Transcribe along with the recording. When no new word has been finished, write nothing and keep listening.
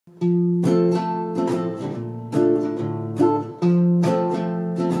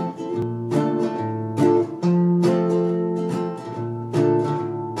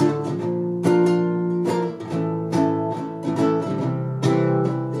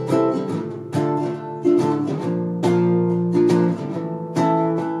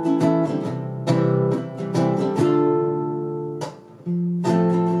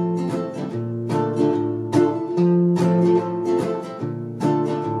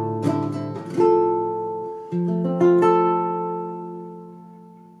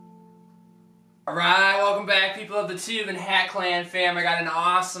the Tube and Hatt Clan fam? I got an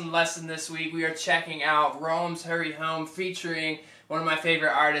awesome lesson this week. We are checking out Rome's Hurry Home featuring one of my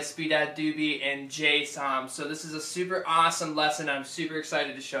favorite artists, Beabadoobee and J-Som. So this is a super awesome lesson. I'm super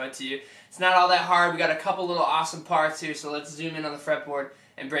excited to show it to you. It's not all that hard. We got a couple little awesome parts here, so let's zoom in on the fretboard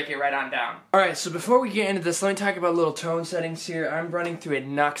and break it right on down. Alright, so before we get into this, let me talk about little tone settings here. I'm running through a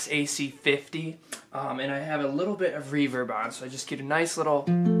Nux AC50, and I have a little bit of reverb on, so I just get a nice little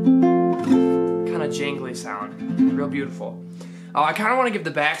kind of jangly sound. Real beautiful. I kind of want to give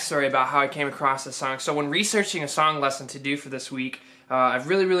the backstory about how I came across this song. So when researching a song lesson to do for this week, I've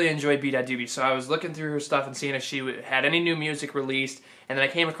really enjoyed Beabadoobee. So I was looking through her stuff and seeing if she had any new music released, and then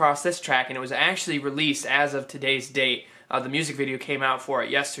I came across this track, and it was actually released as of today's date. The music video came out for it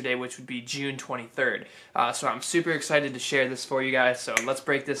yesterday, which would be June 23rd. So I'm super excited to share this for you guys, so let's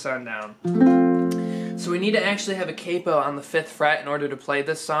break this on down. So we need to actually have a capo on the 5th fret in order to play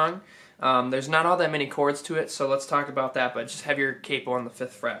this song. There's not all that many chords to it, so let's talk about that, but just have your capo on the 5th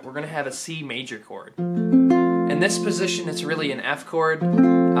fret. We're going to have a C major chord. In this position, it's really an F chord,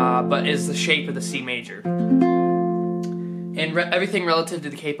 but is the shape of the C major. And everything relative to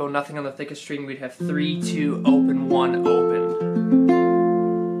the capo, nothing on the thickest string, we'd have 3, 2, open, 1, open.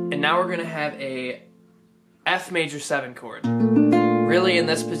 And now we're going to have a F major 7 chord. Really, in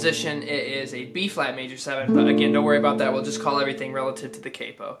this position, it is a B flat major 7, but again, don't worry about that. We'll just call everything relative to the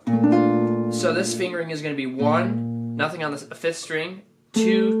capo. So this fingering is going to be 1, nothing on the 5th string,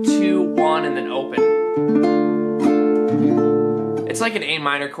 2, 2, 1, and then open. It's like an A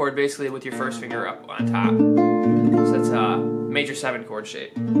minor chord, basically, with your first finger up on top. So that's a major 7 chord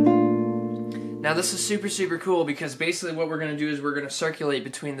shape. Now this is super cool because basically what we're going to do is we're going to circulate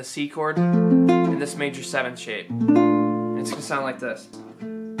between the C chord and this major 7 shape. And it's going to sound like this.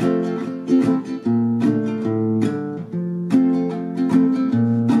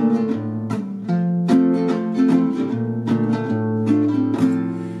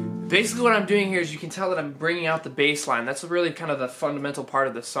 Basically what I'm doing here is you can tell that I'm bringing out the bass line. That's really kind of the fundamental part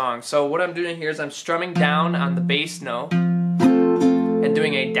of the song. So what I'm doing here is I'm strumming down on the bass note and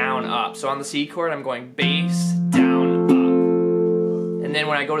doing a down up. So on the C chord I'm going bass, down, up. And then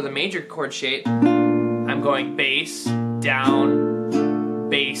when I go to the major chord shape, I'm going bass, down,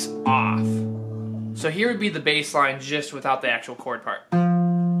 bass, off. So here would be the bass line just without the actual chord part.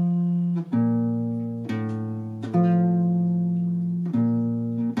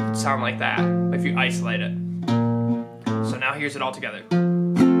 Sound like that if you isolate it. So now here's it all together.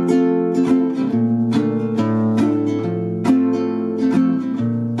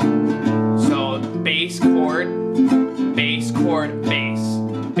 So bass chord, bass chord, bass,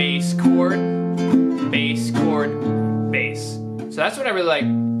 bass chord, bass chord, bass. So that's what I really like.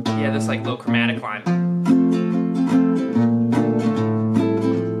 Yeah, this like little chromatic line.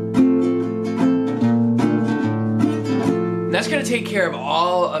 That's going to take care of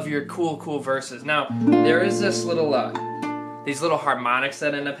all of your cool verses. Now, there is this little, these little harmonics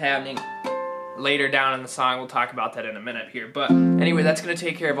that end up happening later down in the song. We'll talk about that in a minute here. But anyway, that's going to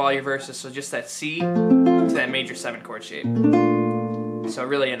take care of all your verses. So just that C to that major 7 chord shape. So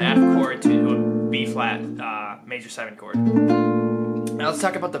really an F chord to a B flat major 7 chord. Now let's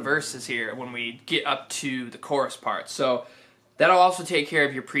talk about the verses here when we get up to the chorus part. So that'll also take care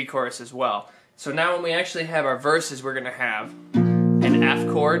of your pre-chorus as well. So now when we actually have our verses, we're going to have an F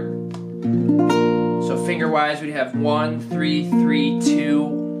chord. So finger-wise, we'd have 1, 3, 3, 2,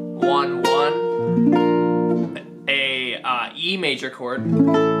 1, 1. A E major chord.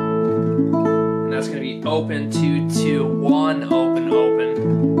 And that's going to be open, 2, 2, 1, open,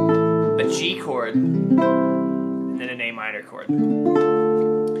 open. A G chord. And then an A minor chord.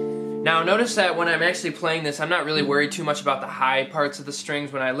 Now notice that when I'm actually playing this, I'm not really worried too much about the high parts of the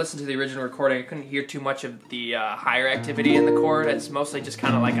strings. When I listened to the original recording, I couldn't hear too much of the higher activity in the chord. It's mostly just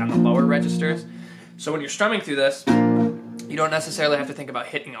kind of like on the lower registers. So when you're strumming through this, you don't necessarily have to think about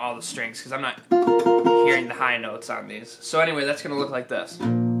hitting all the strings because I'm not hearing the high notes on these. So anyway, that's going to look like this.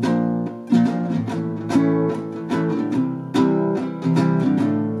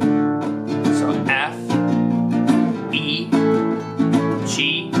 So F, E,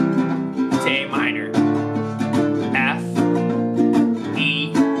 G, A minor, F,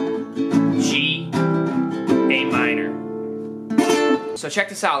 E, G, A minor. So check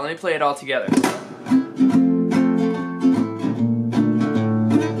this out, let me play it all together.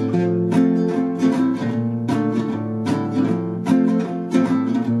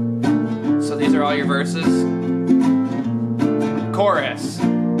 So these are all your verses. Chorus.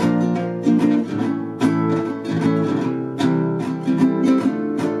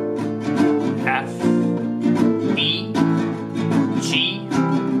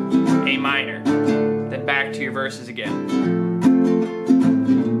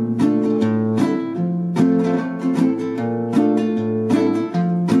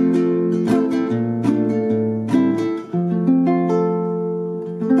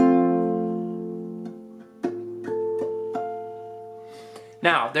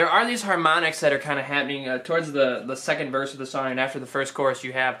 are these harmonics that are kind of happening towards the second verse of the song, and after the first chorus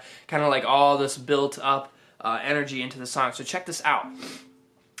you have kind of like all this built up energy into the song. So check this out.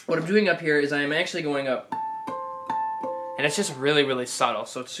 What I'm doing up here is I'm actually going up, and it's just really, really subtle,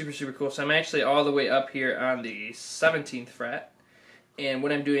 so it's super, super cool. So I'm actually all the way up here on the 17th fret, and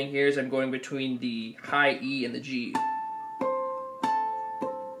what I'm doing here is I'm going between the high E and the G.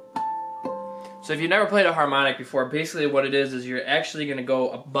 So if you've never played a harmonic before, basically what it is you're actually going to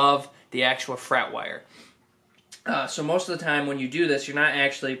go above the actual fret wire. So most of the time when you do this, you're not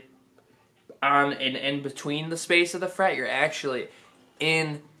actually on and in between the space of the fret, you're actually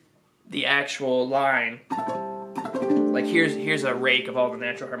in the actual line. Like here's a rake of all the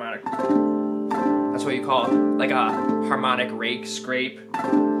natural harmonic. That's what you call it, like a harmonic rake, scrape.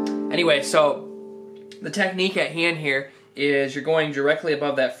 Anyway, so the technique at hand here is you're going directly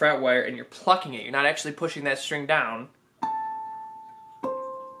above that fret wire and you're plucking it. You're not actually pushing that string down,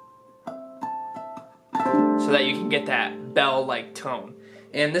 so that you can get that bell-like tone.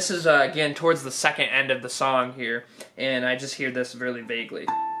 And this is, again, towards the second end of the song here, and I just hear this really vaguely.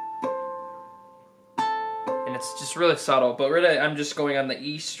 And it's just really subtle, but really I'm just going on the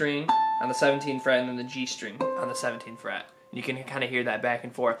E string on the 17th fret and then the G string on the 17th fret. And you can kind of hear that back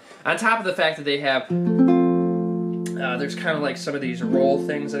and forth. On top of the fact that they have, there's kind of like some of these roll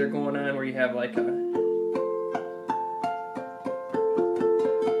things that are going on where you have like a,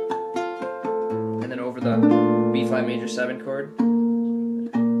 and then over the B flat major 7 chord.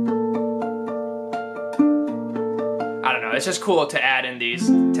 I don't know, it's just cool to add in these,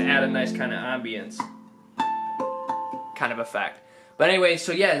 to add a nice kind of ambience kind of effect. But anyway,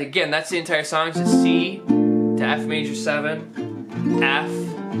 so yeah, again, that's the entire song. It's just C to F major 7, F,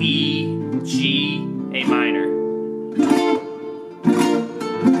 E, G, A minor.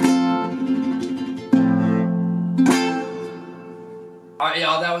 Alright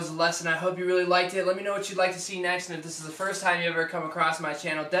y'all, that was the lesson. I hope you really liked it. Let me know what you'd like to see next, and if this is the first time you ever come across my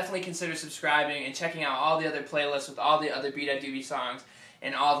channel, definitely consider subscribing and checking out all the other playlists with all the other Beabadoobee songs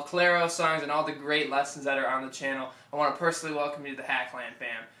and all the Claro songs and all the great lessons that are on the channel. I want to personally welcome you to the Hatt Clan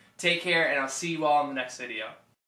fam. Take care, and I'll see you all in the next video.